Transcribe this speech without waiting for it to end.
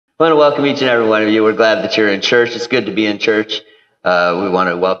I want to welcome each and every one of you. We're glad that you're in church. It's good to be in church. We want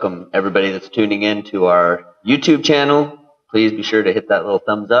to welcome everybody that's tuning in to our YouTube channel. Please be sure to hit that little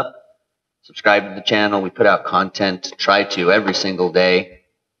thumbs up. Subscribe to the channel. We put out content, try to, every single day.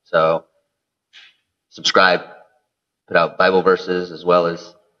 So subscribe. Put out Bible verses as well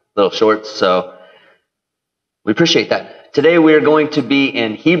as little shorts. So we appreciate that. Today we are going to be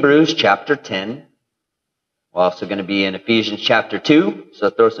in Hebrews chapter 10. We're also going to be in Ephesians chapter 2, so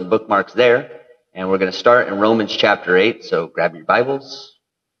throw some bookmarks there. And we're going to start in Romans chapter 8, so grab your Bibles,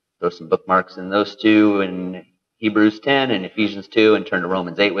 throw some bookmarks in those two, in Hebrews 10 and Ephesians 2, and turn to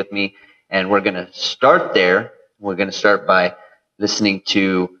Romans 8 with me. And we're going to start there. We're going to start by listening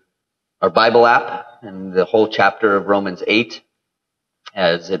to our Bible app and the whole chapter of Romans 8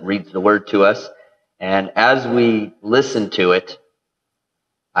 as it reads the word to us. And as we listen to it,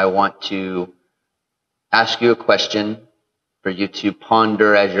 I want to ask you a question for you to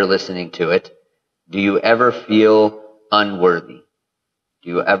ponder as you're listening to it. Do you ever feel unworthy? Do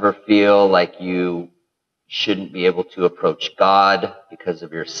you ever feel like you shouldn't be able to approach God because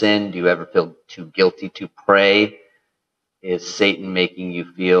of your sin? Do you ever feel too guilty to pray? Is Satan making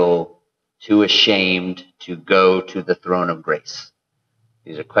you feel too ashamed to go to the throne of grace?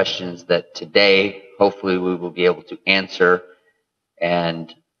 These are questions that today, hopefully, we will be able to answer.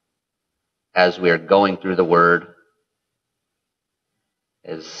 And as we are going through the Word,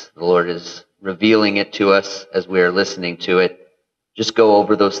 as the Lord is revealing it to us, as we are listening to it, just go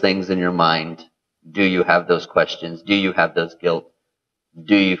over those things in your mind. Do you have those questions? Do you have those guilt?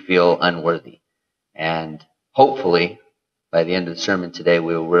 Do you feel unworthy? And hopefully, by the end of the sermon today,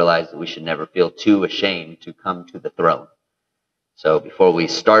 we will realize that we should never feel too ashamed to come to the throne. So before we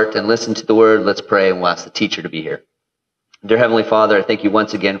start and listen to the Word, let's pray, and we'll ask the teacher to be here. Dear Heavenly Father, I thank you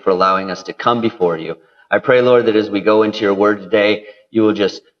once again for allowing us to come before you. I pray, Lord, that as we go into your word today, you will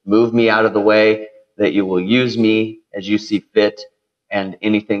just move me out of the way, that you will use me as you see fit, and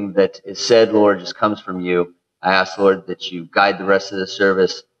anything that is said, Lord, just comes from you. I ask, Lord, that you guide the rest of the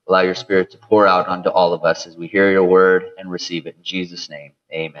service, allow your Spirit to pour out onto all of us as we hear your word and receive it. In Jesus' name,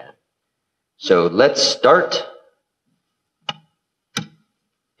 amen. So let's start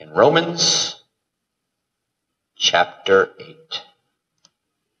in Romans chapter 8.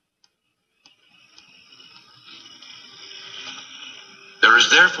 There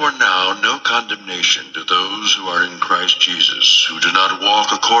is therefore now no condemnation to those who are in Christ Jesus, who do not walk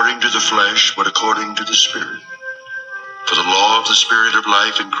according to the flesh, but according to the Spirit. For the law of the Spirit of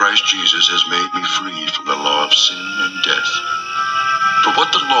life in Christ Jesus has made me free from the law of sin and death. For what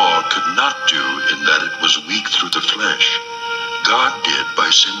the law could not do in that it was weak through the flesh, God did by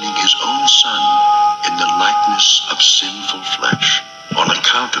sending his own Son in the likeness of sinful flesh, on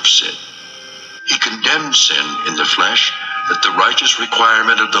account of sin. He condemned sin in the flesh, that the righteous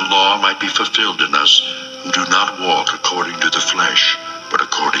requirement of the law might be fulfilled in us, who do not walk according to the flesh, but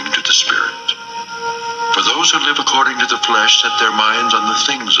according to the Spirit. For those who live according to the flesh set their minds on the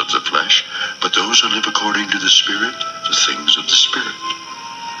things of the flesh, but those who live according to the Spirit, the things of the Spirit.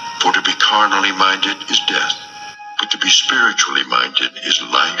 For to be carnally minded is death, but to be spiritually minded is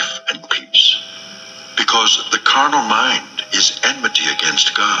life and peace. Because the carnal mind is enmity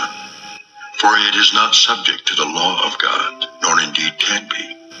against God, for it is not subject to the law of God, nor indeed can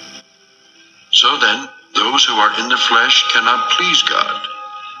be. So then, those who are in the flesh cannot please God.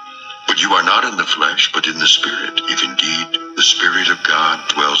 But you are not in the flesh, but in the Spirit, if indeed the Spirit of God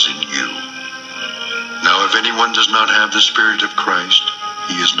dwells in you. Now if anyone does not have the Spirit of Christ,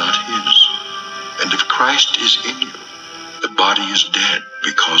 he is not his. And if Christ is in you, the body is dead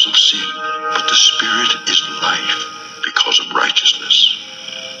because of sin, but the Spirit is life because of righteousness.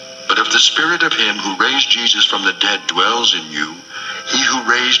 But if the Spirit of him who raised Jesus from the dead dwells in you, he who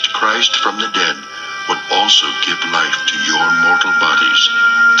raised Christ from the dead will also give life to your mortal bodies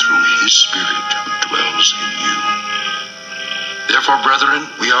through his Spirit who dwells in you. Therefore, brethren,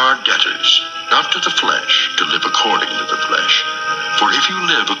 we are debtors, not to the flesh, to live according to the flesh. For if you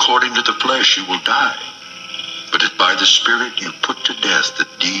live according to the flesh, you will die. But if by the Spirit you put to death the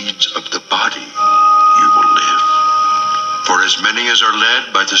deeds of the body, you will live. For as many as are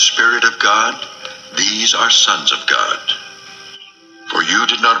led by the Spirit of God, these are sons of God. For you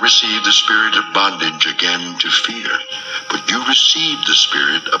did not receive the spirit of bondage again to fear, but you received the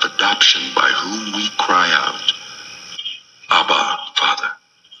Spirit of adoption, by whom we cry out, Abba, Father.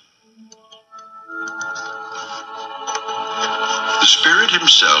 The Spirit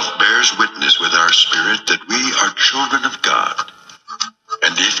himself bears witness with our spirit that we are children of God.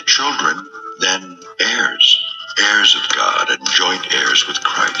 And if children, then heirs, heirs of God and joint heirs with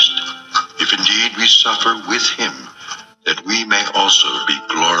Christ, if indeed we suffer with him, that we may also be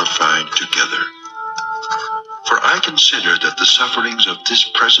glorified together. For I consider that the sufferings of this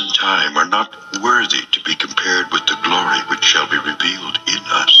present time are not worthy to be compared with the glory which shall be revealed in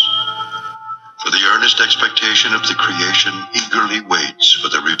us. For the earnest expectation of the creation eagerly waits for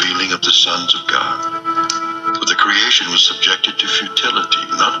the revealing of the sons of God. For the creation was subjected to futility,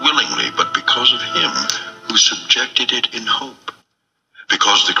 not willingly, but because of him who subjected it in hope.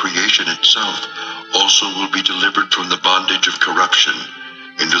 Because the creation itself also will be delivered from the bondage of corruption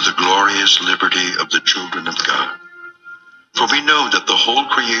into the glorious liberty of the children of God. For we know that the whole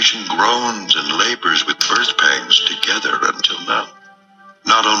creation groans and labors with birth pangs together until now.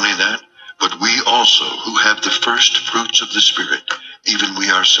 Not only that, but we also, who have the first fruits of the Spirit, even we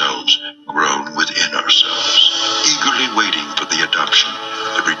ourselves, groan within ourselves, eagerly waiting for the adoption,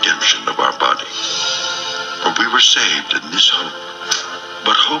 the redemption of our body. For we were saved in this hope.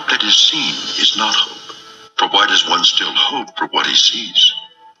 But hope that is seen is not hope. For why does one still hope for what he sees?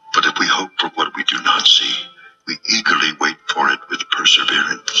 But if we hope for what we do not see, we eagerly wait for it with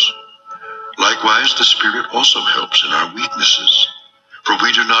perseverance. Likewise, the Spirit also helps in our weaknesses. For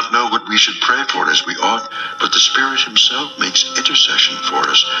we do not know what we should pray for as we ought, but the Spirit himself makes intercession for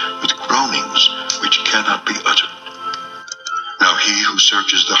us with groanings which cannot be uttered. Now he who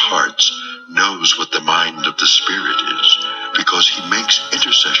searches the hearts knows what the mind of the Spirit is, because he makes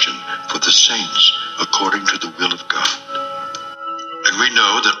intercession for the saints according to the will of God. And we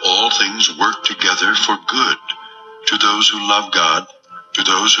know that all things work together for good to those who love God, to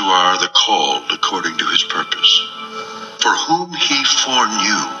those who are the called according to his purpose. For whom he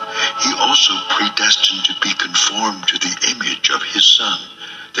foreknew, he also predestined to be conformed to the image of his Son,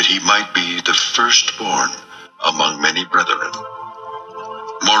 that he might be the firstborn among many brethren.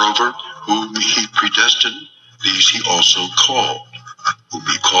 Moreover, whom he predestined, these he also called. Whom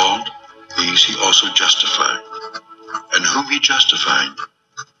he called, these he also justified. And whom he justified,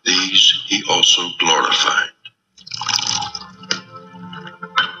 these he also glorified.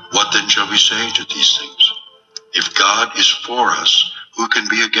 What then shall we say to these things? If God is for us, who can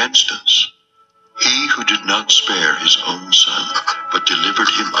be against us? He who did not spare his own Son, but delivered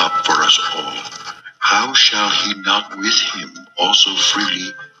him up for us all, how shall he not with him also freely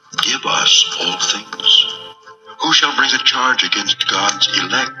give us all things? Who shall bring a charge against God's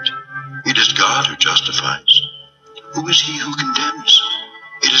elect? It is God who justifies. Who is he who condemns?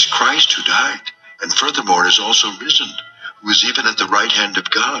 It is Christ who died, and furthermore is also risen, who is even at the right hand of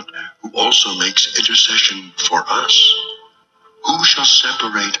God, who also makes intercession for us. Who shall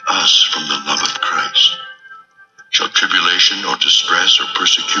separate us from the love of Christ? Shall tribulation or distress or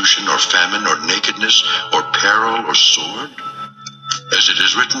persecution or famine or nakedness or peril or sword? As it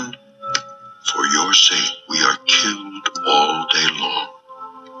is written, for your sake we are killed all day long.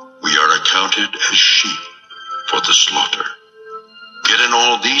 We are accounted as sheep for the slaughter. Yet in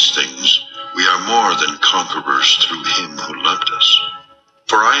all these things we are more than conquerors through him who loved us.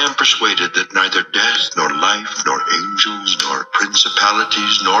 For I am persuaded that neither death, nor life, nor angels, nor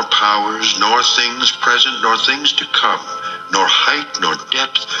principalities, nor powers, nor things present, nor things to come, nor height, nor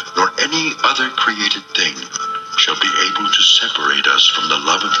depth, nor any other created thing shall be able to separate us from the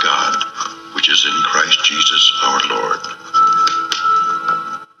love of God, which is in Christ Jesus our Lord.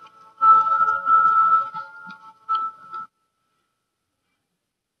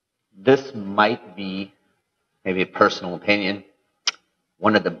 This might be, maybe a personal opinion,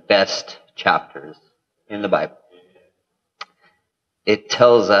 one of the best chapters in the Bible. It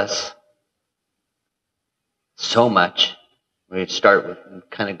tells us so much. We start with,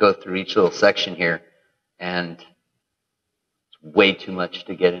 kind of go through each little section here, and it's way too much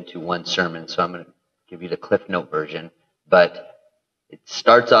to get into one sermon, so I'm going to give you the Cliff Note version. But it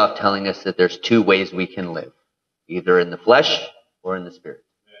starts off telling us that there's two ways we can live, either in the flesh or in the spirit.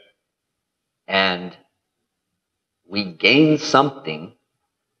 And we gain something,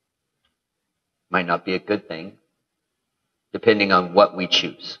 might not be a good thing, depending on what we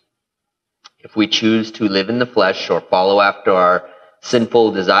choose. If we choose to live in the flesh or follow after our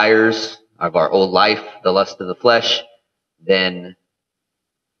sinful desires of our old life, the lust of the flesh, then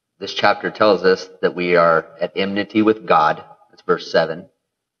this chapter tells us that we are at enmity with God. That's verse 7.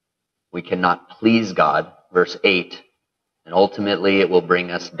 We cannot please God, verse 8. And ultimately it will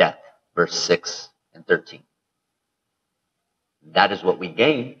bring us death, verse 6 and 13. That is what we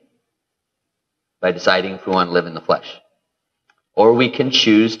gain by deciding if we want to live in the flesh. Or we can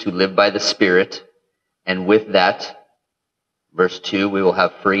choose to live by the Spirit, and with that, verse 2, we will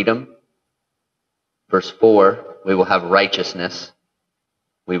have freedom. Verse 4, we will have righteousness.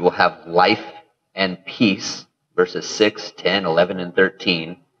 We will have life and peace, verses 6, 10, 11, and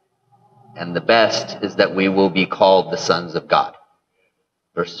 13. And the best is that we will be called the sons of God.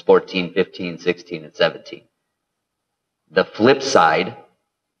 Verses 14, 15, 16, and 17. The flip side,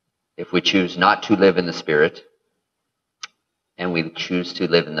 if we choose not to live in the Spirit, and we choose to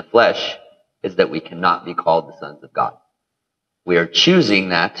live in the flesh, is that we cannot be called the sons of God. We are choosing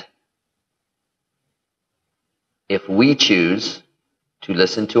that if we choose to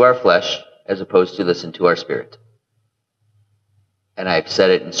listen to our flesh as opposed to listen to our spirit. And I've said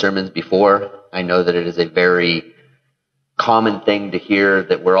it in sermons before. I know that it is a very common thing to hear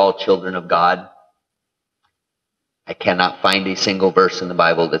that we're all children of God. I cannot find a single verse in the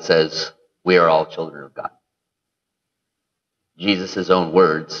Bible that says we are all children of God. Jesus' own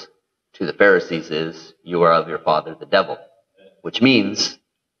words to the Pharisees is, you are of your father the devil, which means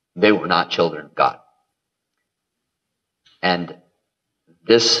they were not children of God. And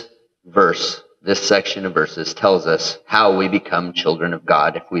this verse, this section of verses tells us how we become children of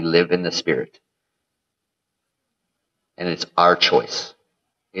God if we live in the Spirit. And it's our choice.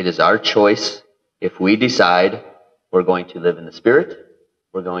 It is our choice if we decide we're going to live in the Spirit,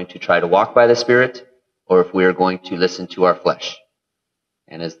 we're going to try to walk by the Spirit, or if we are going to listen to our flesh.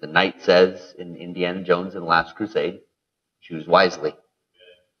 And as the knight says in Indiana Jones and the Last Crusade, choose wisely,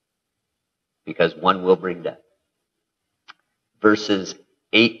 because one will bring death. Verses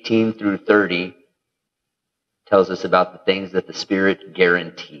 18 through 30 tells us about the things that the Spirit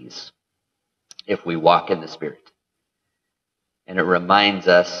guarantees if we walk in the Spirit. And it reminds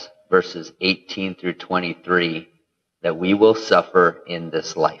us, verses 18 through 23, that we will suffer in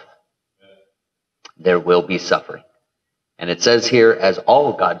this life. There will be suffering. And it says here, as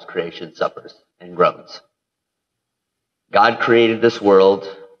all of God's creation suffers and groans. God created this world,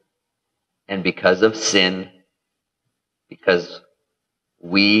 and because of sin, because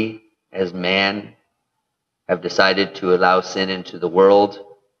we as man have decided to allow sin into the world,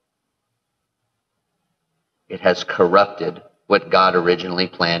 it has corrupted what God originally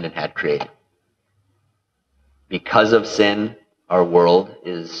planned and had created. Because of sin, our world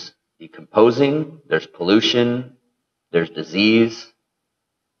is decomposing, there's pollution, there's disease,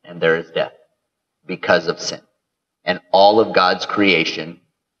 and there is death because of sin. And all of God's creation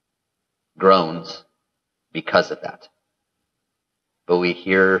groans because of that. But we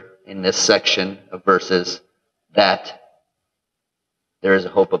hear in this section of verses that there is a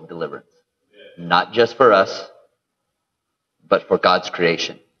hope of deliverance. Not just for us, but for God's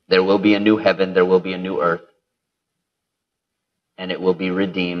creation. There will be a new heaven, there will be a new earth, and it will be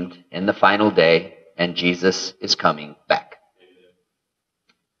redeemed in the final day, and Jesus is coming back.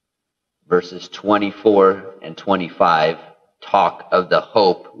 Verses 24 and 25 talk of the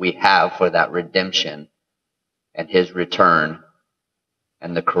hope we have for that redemption and his return,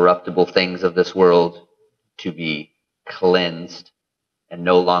 and the corruptible things of this world to be cleansed and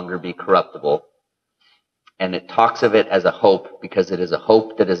no longer be corruptible. And it talks of it as a hope because it is a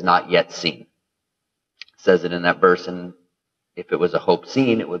hope that is not yet seen. It says it in that verse, and if it was a hope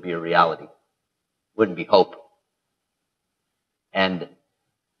seen, it would be a reality. It wouldn't be hope. And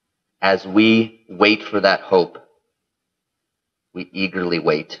as we wait for that hope, we eagerly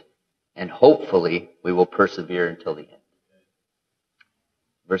wait, and hopefully we will persevere until the end.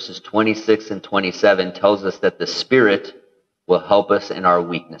 Verses 26 and 27 tells us that the Spirit will help us in our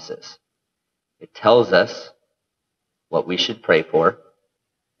weaknesses. It tells us what we should pray for,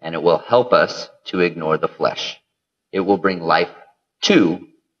 and it will help us to ignore the flesh. It will bring life to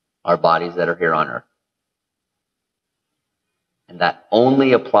our bodies that are here on earth. And that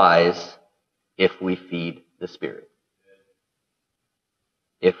only applies if we feed the Spirit.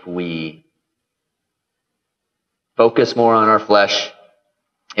 If we focus more on our flesh,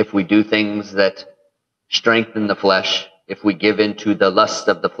 if we do things that strengthen the flesh, if we give in to the lust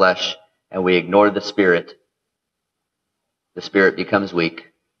of the flesh and we ignore the Spirit becomes weak,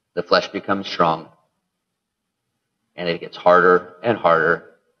 the flesh becomes strong, and it gets harder and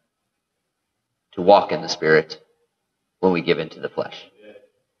harder to walk in the Spirit when we give in to the flesh.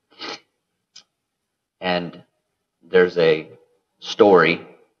 And there's a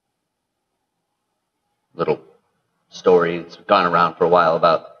little story that's gone around for a while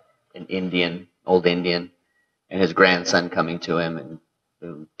about an old Indian, and his grandson coming to him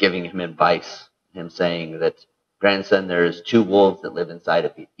and giving him advice, him saying that, grandson, there's two wolves that live inside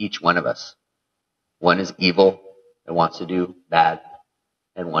of each one of us. One is evil that wants to do bad,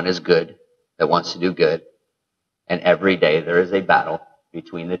 and one is good that wants to do good. And every day there is a battle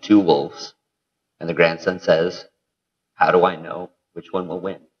between the two wolves. And the grandson says, how do I know which one will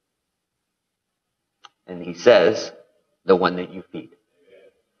win? And he says, the one that you feed.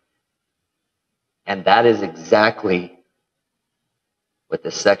 And that is exactly what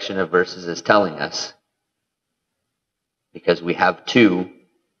this section of verses is telling us, because we have two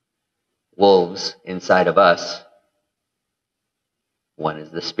wolves inside of us. One is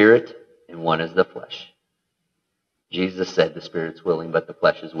the spirit and one is the flesh. Jesus said the spirit's willing, but the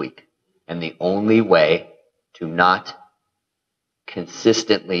flesh is weak. And the only way to not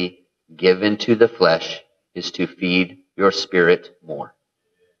consistently give into the flesh is to feed your spirit more.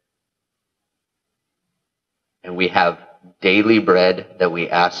 And we have daily bread that we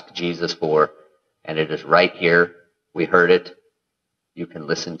ask Jesus for, and it is right here. We heard it. You can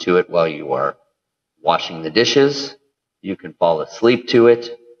listen to it while you are washing the dishes. You can fall asleep to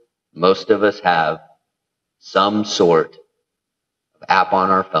it. Most of us have some sort of app on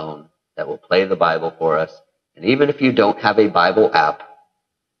our phone that will play the Bible for us. And even if you don't have a Bible app,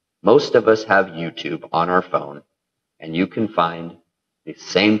 most of us have YouTube on our phone, and you can find the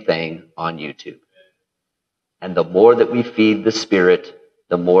same thing on YouTube. And the more that we feed the Spirit,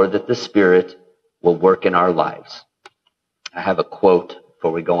 the more that the Spirit will work in our lives. I have a quote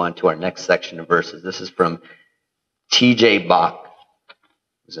before we go on to our next section of verses. This is from T.J. Bach.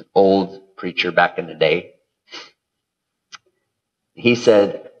 He was an old preacher back in the day. He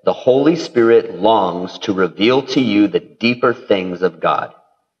said, "The Holy Spirit longs to reveal to you the deeper things of God.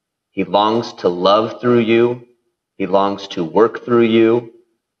 He longs to love through you. He longs to work through you.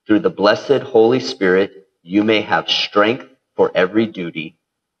 Through the blessed Holy Spirit, you may have strength for every duty,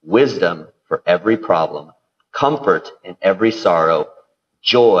 wisdom for every problem, comfort in every sorrow,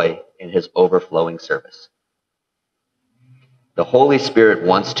 joy in his overflowing service." The Holy Spirit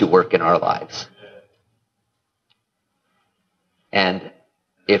wants to work in our lives. And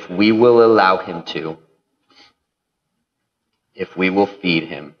if we will allow him to, if we will feed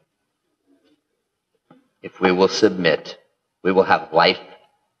him, if we will submit, we will have life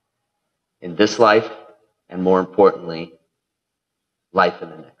in this life, and more importantly, life in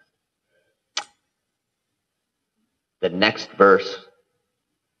the next. The next verse,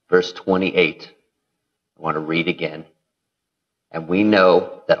 verse 28, I want to read again. "And we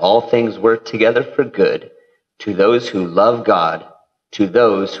know that all things work together for good to those who love God, to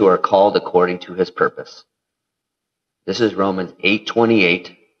those who are called according to his purpose." This is Romans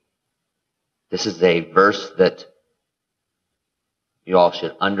 8:28. This is a verse that you all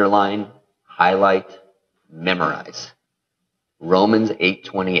should underline, highlight, memorize. Romans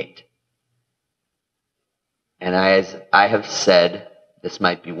 8:28. And as I have said, this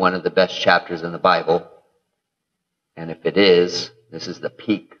might be one of the best chapters in the Bible. And if it is, this is the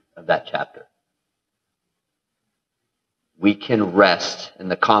peak of that chapter. We can rest in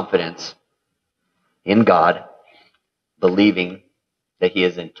the confidence in God, believing that he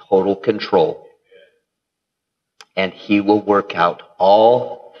is in total control. And he will work out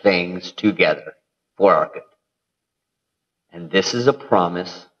all things together for our good. And this is a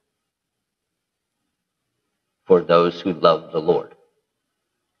promise for those who love the Lord,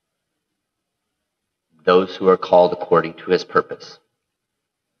 those who are called according to his purpose.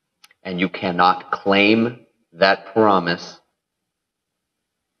 And you cannot claim that promise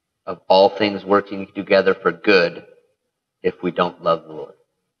of all things working together for good if we don't love the Lord,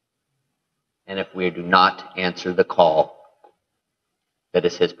 and if we do not answer the call that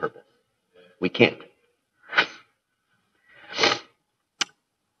is his purpose. We can't.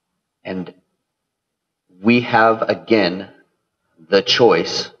 And we have, again, the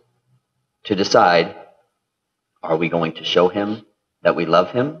choice to decide, are we going to show him that we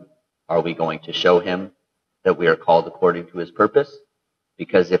love him? Are we going to show him that we are called according to his purpose?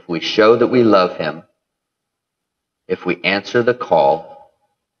 Because if we show that we love him, if we answer the call,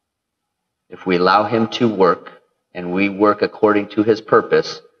 if we allow him to work, and we work according to his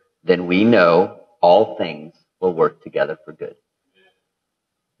purpose, then we know all things will work together for good.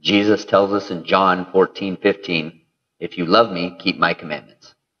 Jesus tells us in John 14:15, "If you love me, keep my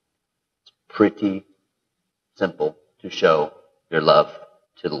commandments." It's pretty simple to show your love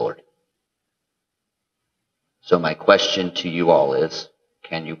to the Lord. So my question to you all is,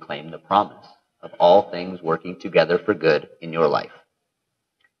 can you claim the promise of all things working together for good in your life?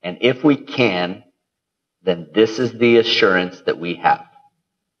 And if we can, then this is the assurance that we have.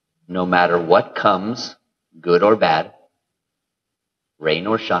 No matter what comes, good or bad, rain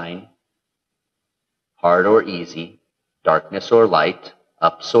or shine, hard or easy, darkness or light,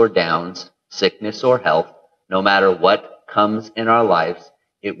 ups or downs, sickness or health, no matter what comes in our lives,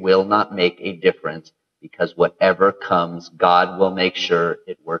 it will not make a difference, because whatever comes, God will make sure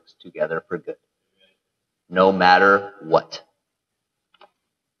it works together for good. No matter what.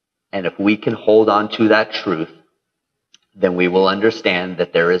 And if we can hold on to that truth, then we will understand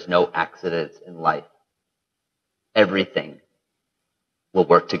that there is no accidents in life. Everything will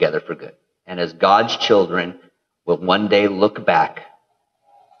work together for good. And as God's children will one day look back,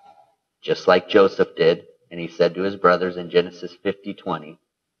 just like Joseph did, and he said to his brothers in Genesis 50:20,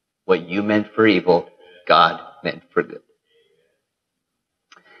 what you meant for evil, God meant for good.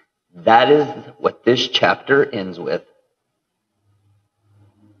 That is what this chapter ends with.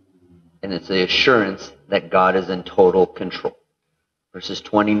 And it's the assurance that God is in total control. Verses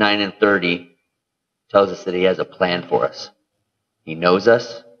 29 and 30 tells us that he has a plan for us. He knows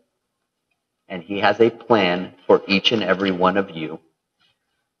us, and he has a plan for each and every one of you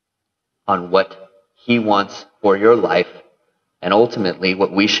on what he wants for your life, and ultimately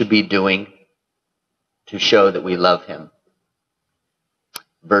what we should be doing to show that we love him.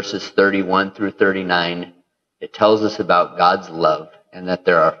 Verses 31 through 39, it tells us about God's love, and that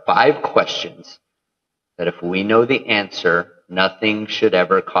there are 5 questions that if we know the answer, nothing should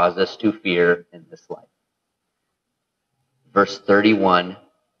ever cause us to fear in this life. Verse 31,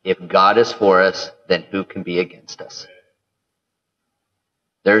 if God is for us, then who can be against us?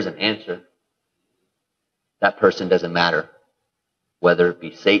 There's an answer. That person doesn't matter, whether it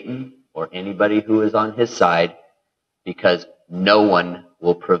be Satan or anybody who is on his side, because no one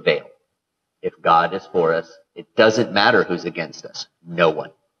will prevail. If God is for us, it doesn't matter who's against us. No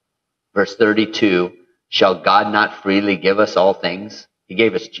one. Verse 32, shall God not freely give us all things? He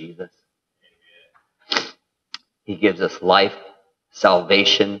gave us Jesus. He gives us life,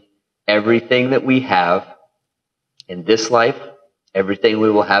 salvation, everything that we have in this life, everything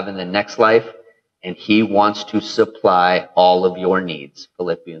we will have in the next life, and he wants to supply all of your needs.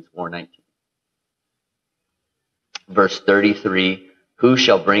 Philippians 4:19. Verse 33, who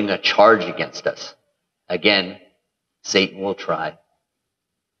shall bring a charge against us? Again, Satan will try.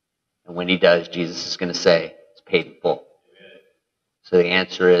 And when he does, Jesus is going to say, it's paid in full. So the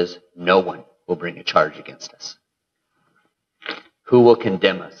answer is, no one will bring a charge against us. Who will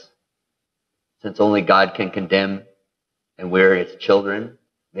condemn us? Since only God can condemn and we're his children,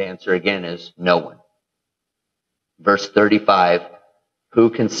 the answer again is no one. Verse 35, who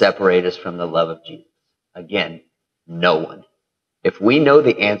can separate us from the love of Jesus? Again, no one. If we know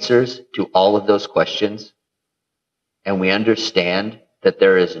the answers to all of those questions, and we understand that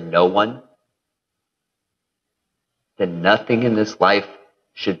there is no one, then nothing in this life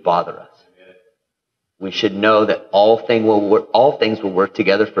should bother us. We should know that all things will work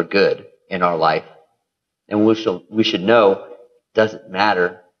together for good in our life. And we should know it doesn't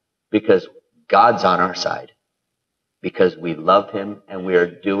matter because God's on our side. Because we love him and we are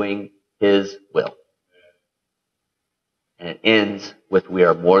doing his will. And it ends with we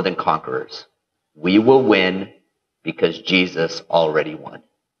are more than conquerors. We will win because Jesus already won.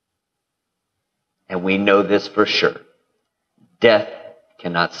 And we know this for sure. Death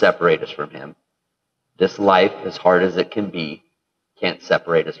cannot separate us from him. This life, as hard as it can be, can't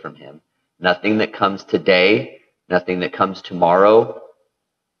separate us from him. Nothing that comes today, nothing that comes tomorrow,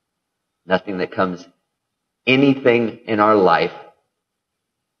 nothing that comes anything in our life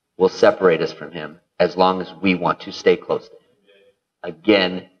will separate us from him as long as we want to stay close to him.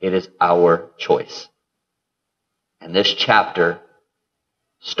 Again, it is our choice. And this chapter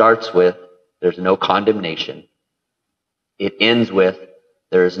starts with there's no condemnation. It ends with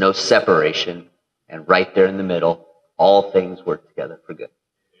there is no separation. And right there in the middle, all things work together for good.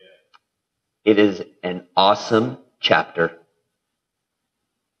 It is an awesome chapter.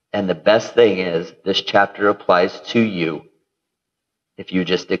 And the best thing is this chapter applies to you if you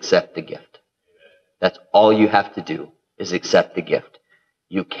just accept the gift. That's all you have to do is accept the gift.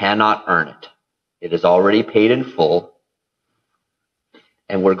 You cannot earn it. It is already paid in full.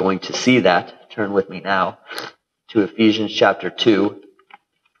 And we're going to see that. Turn with me now to Ephesians chapter 2.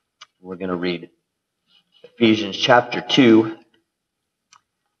 We're going to read Ephesians chapter 2,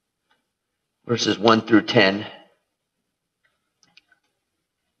 verses 1 through 10.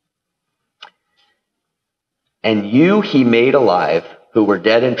 And you he made alive, who were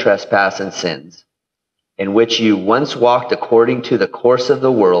dead in trespass and sins, in which you once walked according to the course of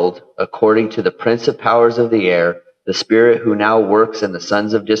the world, according to the prince of powers of the air, the spirit who now works in the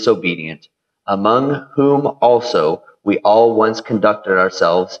sons of disobedience, among whom also we all once conducted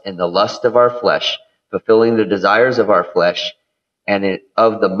ourselves in the lust of our flesh, fulfilling the desires of our flesh, and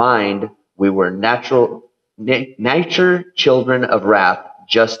of the mind we were nature children of wrath,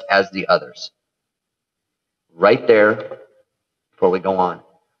 just as the others. Right there, before we go on,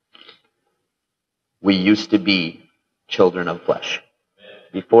 we used to be children of flesh.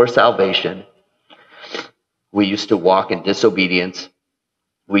 Before salvation, we used to walk in disobedience.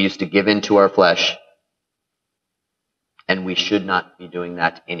 We used to give in to our flesh. And we should not be doing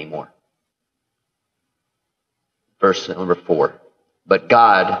that anymore. Verse number 4. But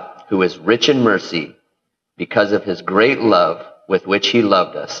God, who is rich in mercy, because of his great love with which he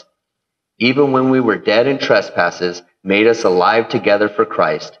loved us, even when we were dead in trespasses, made us alive together for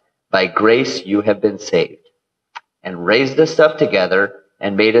Christ. By grace you have been saved, and raised us up together,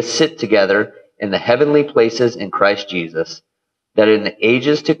 and made us sit together in the heavenly places in Christ Jesus, that in the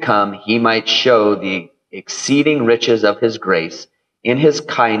ages to come he might show the exceeding riches of his grace in his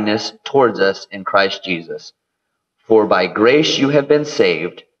kindness towards us in Christ Jesus. For by grace you have been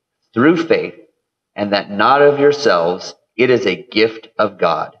saved through faith, and that not of yourselves, it is a gift of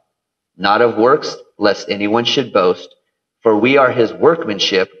God, not of works, lest anyone should boast. For we are his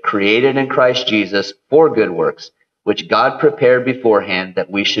workmanship, created in Christ Jesus for good works, which God prepared beforehand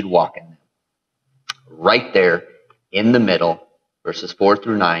that we should walk in them. Right there in the middle, verses 4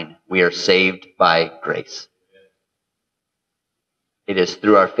 through 9, we are saved by grace. It is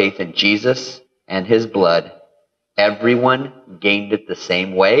through our faith in Jesus and his blood. Everyone gained it the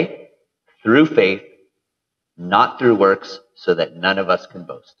same way, through faith, not through works, so that none of us can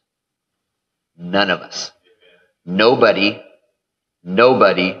boast. None of us. Nobody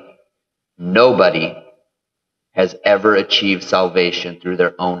has ever achieved salvation through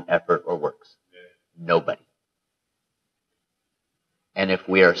their own effort or works. Nobody. And if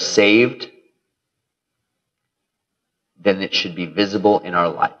we are saved, then it should be visible in our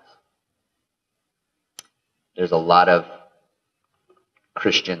lives. There's a lot of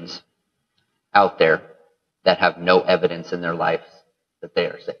Christians out there that have no evidence in their lives that they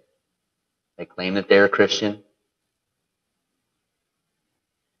are saved. They claim that they are Christian,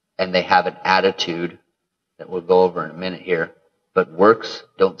 and they have an attitude that we'll go over in a minute here. But works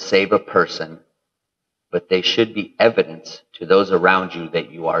don't save a person, but they should be evidence to those around you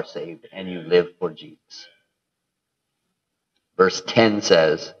that you are saved and you live for Jesus. Verse 10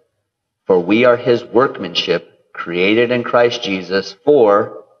 says, for we are his workmanship, created in Christ Jesus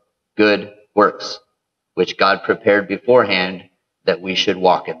for good works, which God prepared beforehand that we should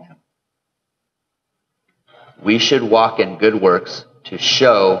walk in them. We should walk in good works to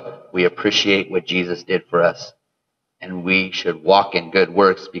show we appreciate what Jesus did for us. And we should walk in good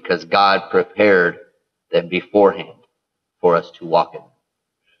works because God prepared them beforehand for us to walk in them.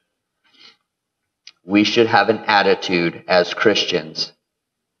 We should have an attitude as Christians,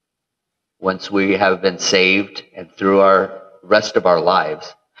 once we have been saved and through our rest of our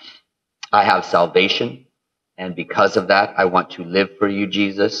lives, I have salvation, and because of that, I want to live for you,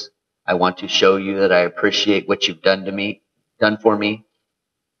 Jesus. I want to show you that I appreciate what you've done for me.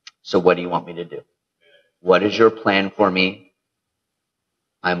 So what do you want me to do? What is your plan for me?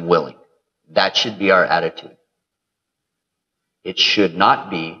 I'm willing. That should be our attitude. It should not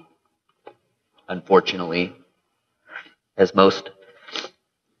be, unfortunately, as most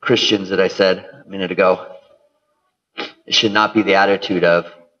Christians that I said a minute ago, it should not be the attitude of,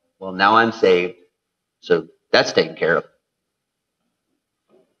 well, now I'm saved, so that's taken care of.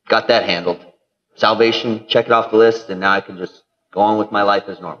 Got that handled. Salvation, check it off the list, and now I can just go on with my life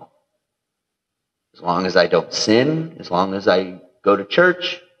as normal. As long as I don't sin, as long as I go to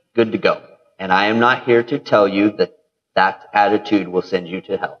church, good to go. And I am not here to tell you that that attitude will send you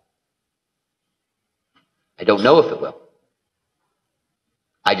to hell. I don't know if it will.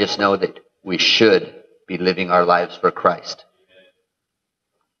 I just know that we should be living our lives for Christ.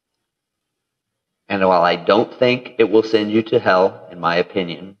 And while I don't think it will send you to hell, in my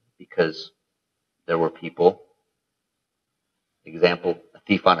opinion, because there were people, example, a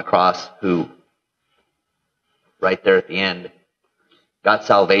thief on a cross who, right there at the end, got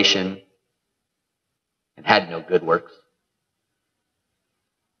salvation and had no good works.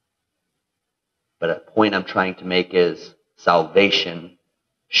 But a point I'm trying to make is salvation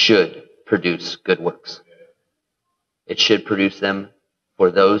should produce good works. It should produce them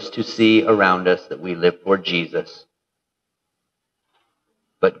for those to see around us that we live for Jesus.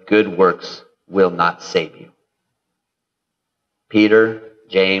 But good works will not save you. Peter,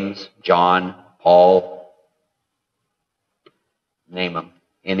 James, John, Paul, name them.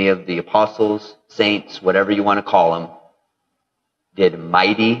 Any of the apostles, saints, whatever you want to call them, did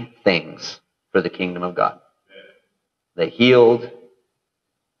mighty things for the kingdom of God. They healed.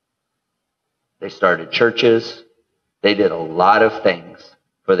 They started churches. They did a lot of things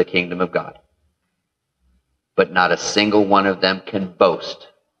for the kingdom of God. But not a single one of them can boast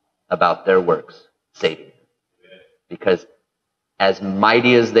about their works saving them. Because as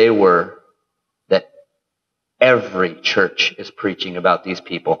mighty as they were, that every church is preaching about these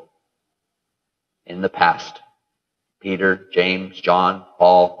people in the past. Peter, James, John,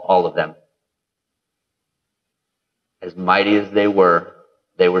 Paul, all of them. As mighty as they were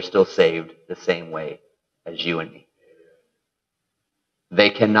still saved the same way as you and me. They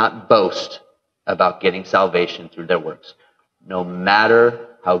cannot boast about getting salvation through their works. No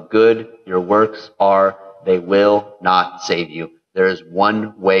matter how good your works are, they will not save you. There is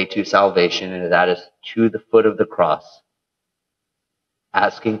one way to salvation, and that is to the foot of the cross,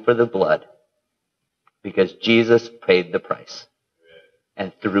 asking for the blood, because Jesus paid the price.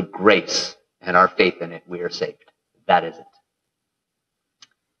 And through grace and our faith in it, we are saved. That is it.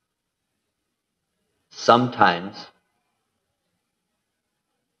 Sometimes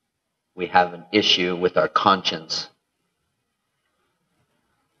we have an issue with our conscience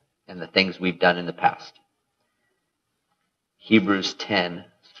and the things we've done in the past. Hebrews 10.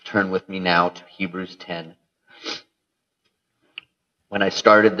 Turn with me now to Hebrews 10. When I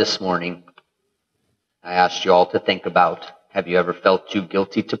started this morning, I asked you all to think about, have you ever felt too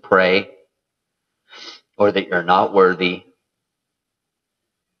guilty to pray, or that you're not worthy?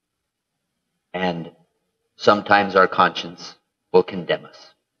 And sometimes our conscience will condemn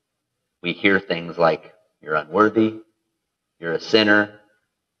us. We hear things like, you're unworthy, you're a sinner,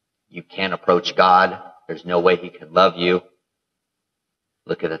 you can't approach God, there's no way he can love you.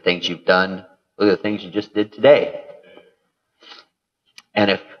 Look at the things you've done. Look at the things you just did today.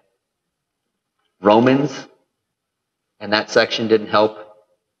 And if Romans and that section didn't help,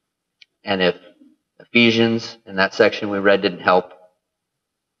 and if Ephesians and that section we read didn't help,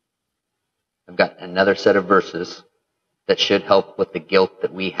 I've got another set of verses that should help with the guilt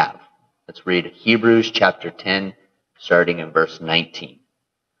that we have. Let's read Hebrews chapter 10, starting in verse 19.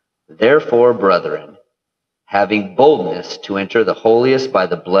 Therefore, brethren, having boldness to enter the holiest by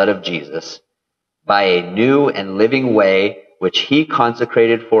the blood of Jesus, by a new and living way which he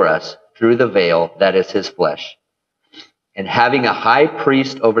consecrated for us through the veil, that is his flesh. And having a high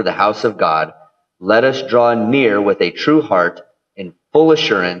priest over the house of God, let us draw near with a true heart in full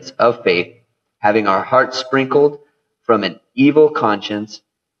assurance of faith, having our hearts sprinkled from an evil conscience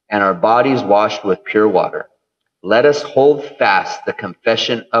and our bodies washed with pure water. Let us hold fast the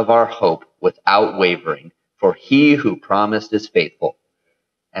confession of our hope without wavering, for he who promised is faithful.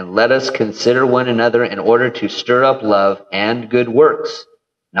 And let us consider one another in order to stir up love and good works,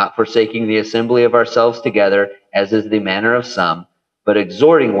 not forsaking the assembly of ourselves together, as is the manner of some, but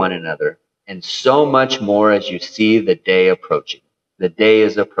exhorting one another, and so much more as you see the day approaching. The day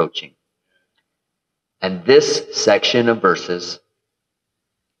is approaching. And this section of verses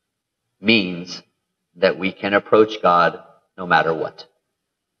means that we can approach God no matter what.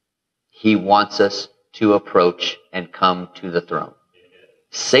 He wants us to approach and come to the throne.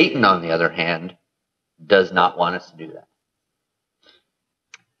 Satan, on the other hand, does not want us to do that.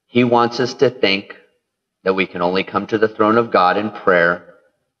 He wants us to think that we can only come to the throne of God in prayer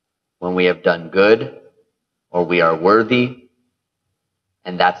when we have done good or we are worthy,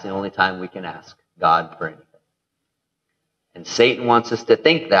 and that's the only time we can ask God for anything. And Satan wants us to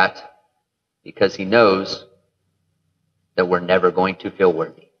think that because he knows that we're never going to feel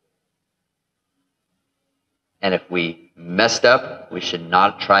worthy. And if we messed up, we should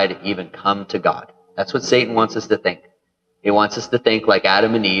not try to even come to God. That's what Satan wants us to think. He wants us to think like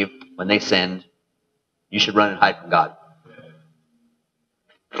Adam and Eve when they sinned. You should run and hide from God.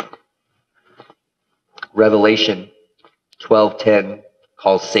 Revelation 12:10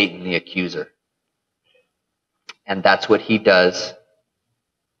 calls Satan the accuser. And that's what he does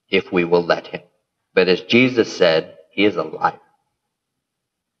if we will let him. But as Jesus said, he is a liar.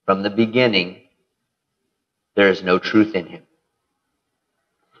 From the beginning, there is no truth in him.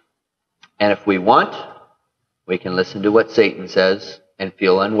 And if we want, we can listen to what Satan says and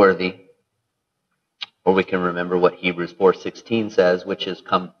feel unworthy. Or we can remember what Hebrews 4:16 says, which is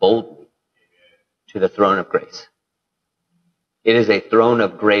come boldly to the throne of grace. It is a throne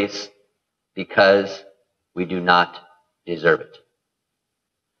of grace because we do not deserve it.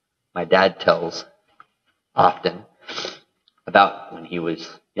 My dad tells often about when he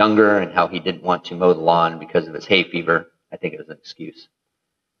was younger and how he didn't want to mow the lawn because of his hay fever. I think it was an excuse.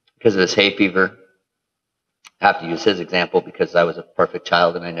 Because of his hay fever. I have to use his example because I was a perfect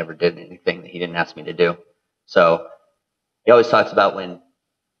child and I never did anything that he didn't ask me to do. So he always talks about when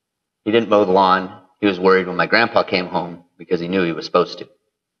he didn't mow the lawn, he was worried when my grandpa came home because he knew he was supposed to.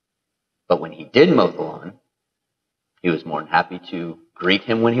 But when he did mow the lawn, he was more than happy to greet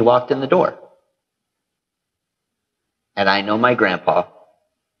him when he walked in the door. And I know my grandpa,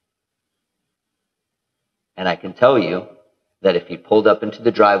 and I can tell you that if he pulled up into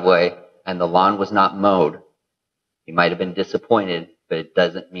the driveway and the lawn was not mowed, he might have been disappointed, but it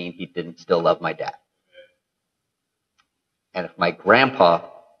doesn't mean he didn't still love my dad. And if my grandpa,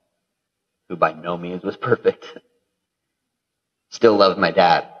 who by no means was perfect, still loved my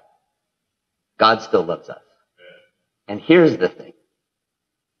dad, God still loves us. And here's the thing.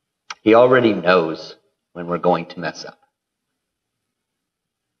 He already knows when we're going to mess up.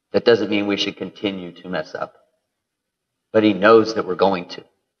 That doesn't mean we should continue to mess up, but he knows that we're going to.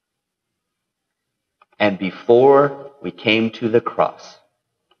 And before we came to the cross,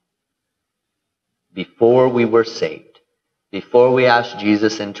 before we were saved, before we asked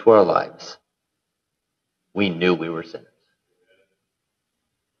Jesus into our lives, we knew we were sinners.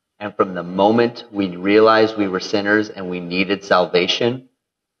 And from the moment we realized we were sinners and we needed salvation,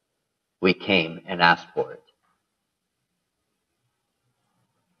 we came and asked for it.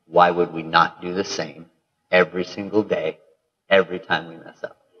 Why would we not do the same every single day, every time we mess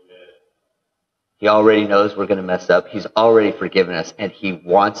up? He already knows we're going to mess up. He's already forgiven us, and he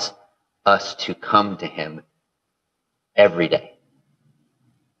wants us to come to him every day.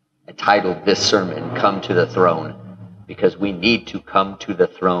 I titled this sermon, Come to the Throne, because we need to come to the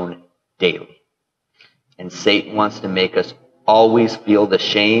throne daily. And Satan wants to make us always feel the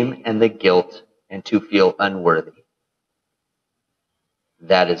shame and the guilt and to feel unworthy.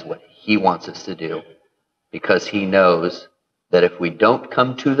 That is what he wants us to do, because he knows that if we don't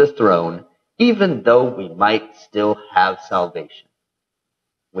come to the throne, even though we might still have salvation,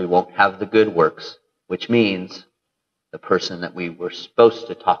 we won't have the good works, which means the person that we were supposed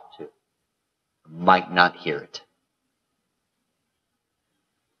to talk to might not hear it.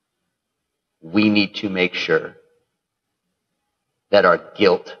 We need to make sure that our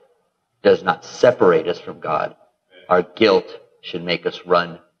guilt does not separate us from God. Our guilt should make us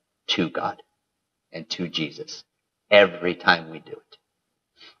run to God and to Jesus every time we do it.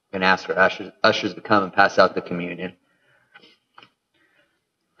 I'm going to ask our ushers to come and pass out the communion.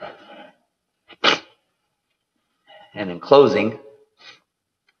 And in closing,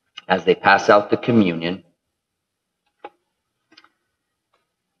 as they pass out the communion,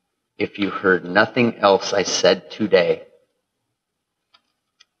 if you heard nothing else I said today,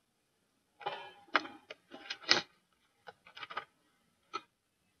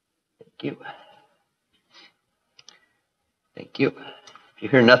 thank you. Thank you. If you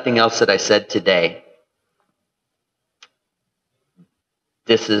hear nothing else that I said today,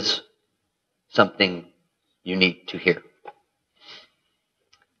 this is something you need to hear.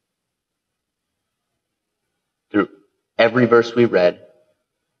 Through every verse we read,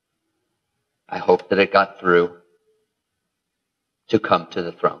 I hope that it got through to come to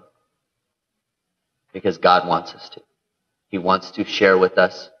the throne. Because God wants us to. He wants to share with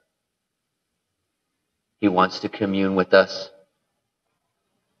us. He wants to commune with us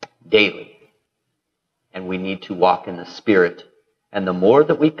daily. And we need to walk in the Spirit. And the more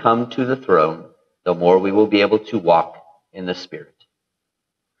that we come to the throne, the more we will be able to walk in the Spirit.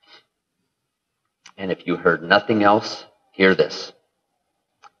 And if you heard nothing else, hear this.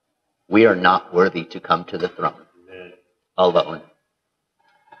 We are not worthy to come to the throne alone.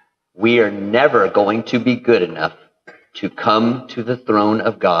 We are never going to be good enough to come to the throne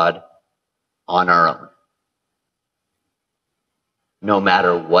of God on our own. No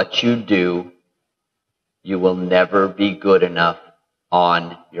matter what you do, you will never be good enough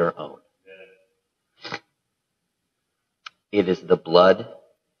on your own. It is the blood,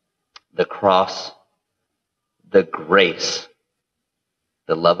 the cross, the grace,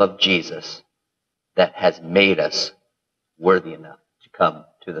 the love of Jesus that has made us worthy enough to come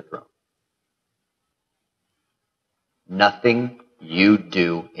to the throne. Nothing you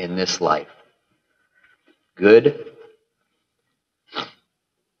do in this life, good,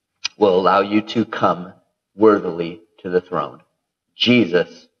 will allow you to come worthily to the throne.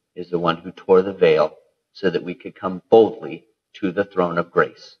 Jesus is the one who tore the veil so that we could come boldly to the throne of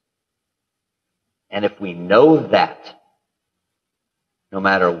grace. And if we know that, no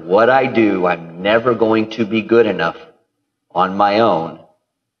matter what I do, I'm never going to be good enough on my own,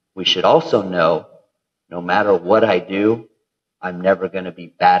 we should also know, no matter what I do, I'm never going to be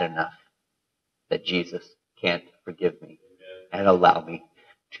bad enough that Jesus can't forgive me and allow me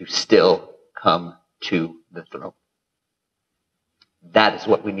to still come to the throne. That is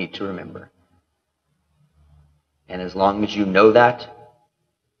what we need to remember. And as long as you know that,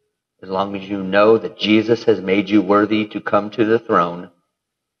 as long as you know that Jesus has made you worthy to come to the throne,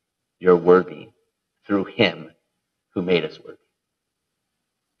 you're worthy through him who made us worthy.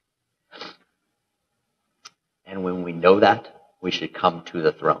 And when we know that, we should come to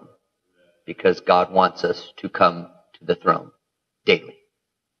the throne, because God wants us to come to the throne daily.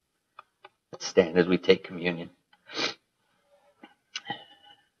 Let's stand as we take communion.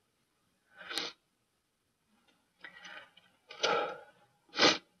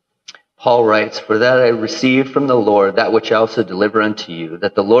 Paul writes, "For that I received from the Lord that which I also deliver unto you,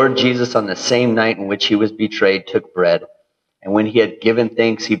 that the Lord Jesus on the same night in which he was betrayed took bread. And when he had given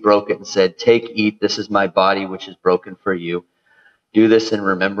thanks, he broke it and said, "Take, eat, this is my body, which is broken for you. Do this in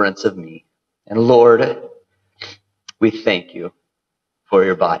remembrance of me." And Lord, we thank you for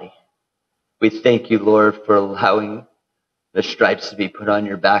your body. We thank you, Lord, for allowing the stripes to be put on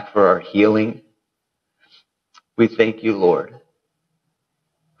your back for our healing. We thank you, Lord,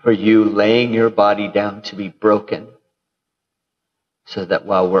 for you laying your body down to be broken so that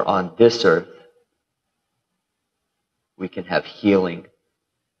while we're on this earth, we can have healing.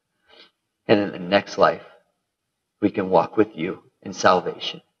 And in the next life, we can walk with you in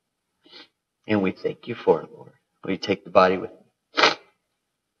salvation. And we thank you for it, Lord. Will you take the body with me?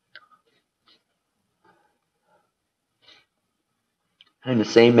 And in the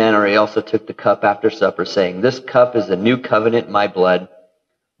same manner, he also took the cup after supper, saying, "This cup is the new covenant in my blood.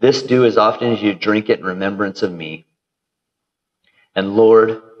 This do as often as you drink it in remembrance of me." And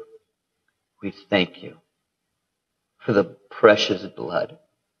Lord, we thank you for the precious blood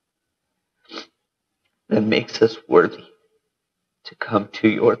that makes us worthy to come to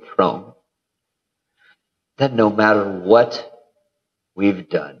your throne. That no matter what we've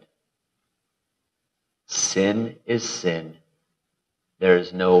done, sin is sin. There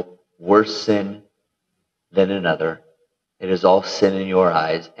is no worse sin than another. It is all sin in your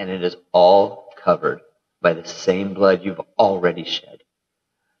eyes, and it is all covered by the same blood you've already shed.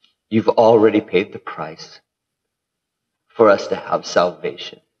 You've already paid the price for us to have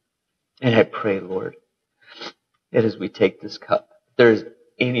salvation. And I pray, Lord, that as we take this cup, if there is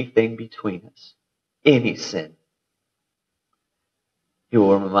anything between us, any sin, you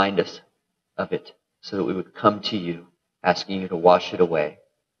will remind us of it so that we would come to you, asking you to wash it away,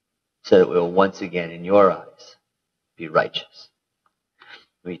 so that we will once again, in your eyes, be righteous.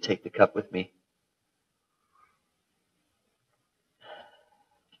 Will you take the cup with me?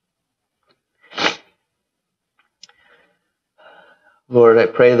 Lord, I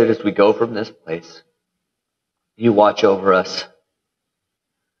pray that as we go from this place, you watch over us.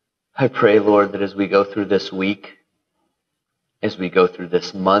 I pray, Lord, that as we go through this week, as we go through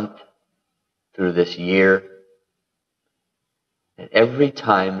this month, through this year, that every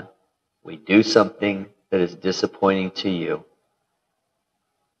time we do something that is disappointing to you,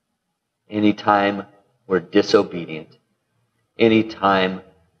 anytime we're disobedient, anytime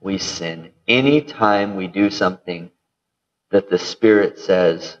we sin, anytime we do something that the Spirit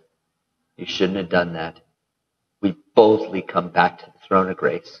says, you shouldn't have done that, we boldly come back to the throne of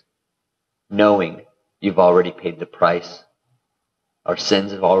grace, knowing you've already paid the price. Our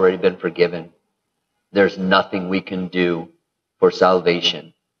sins have already been forgiven. There's nothing we can do for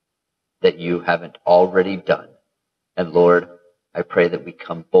salvation that you haven't already done. And Lord, I pray that we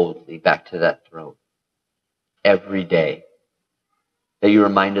come boldly back to that throne every day, that you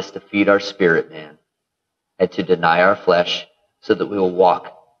remind us to feed our spirit man and to deny our flesh so that we will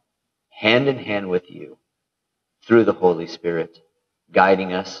walk hand in hand with you through the Holy Spirit,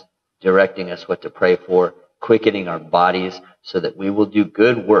 guiding us, directing us what to pray for, quickening our bodies so that we will do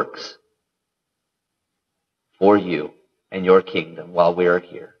good works for you and your kingdom while we are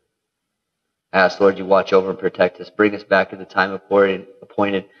here. I ask, Lord, you watch over and protect us. Bring us back at the time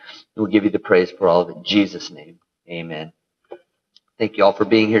appointed. We'll give you the praise for all of it. In Jesus' name, amen. Thank you all for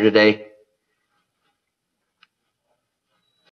being here today.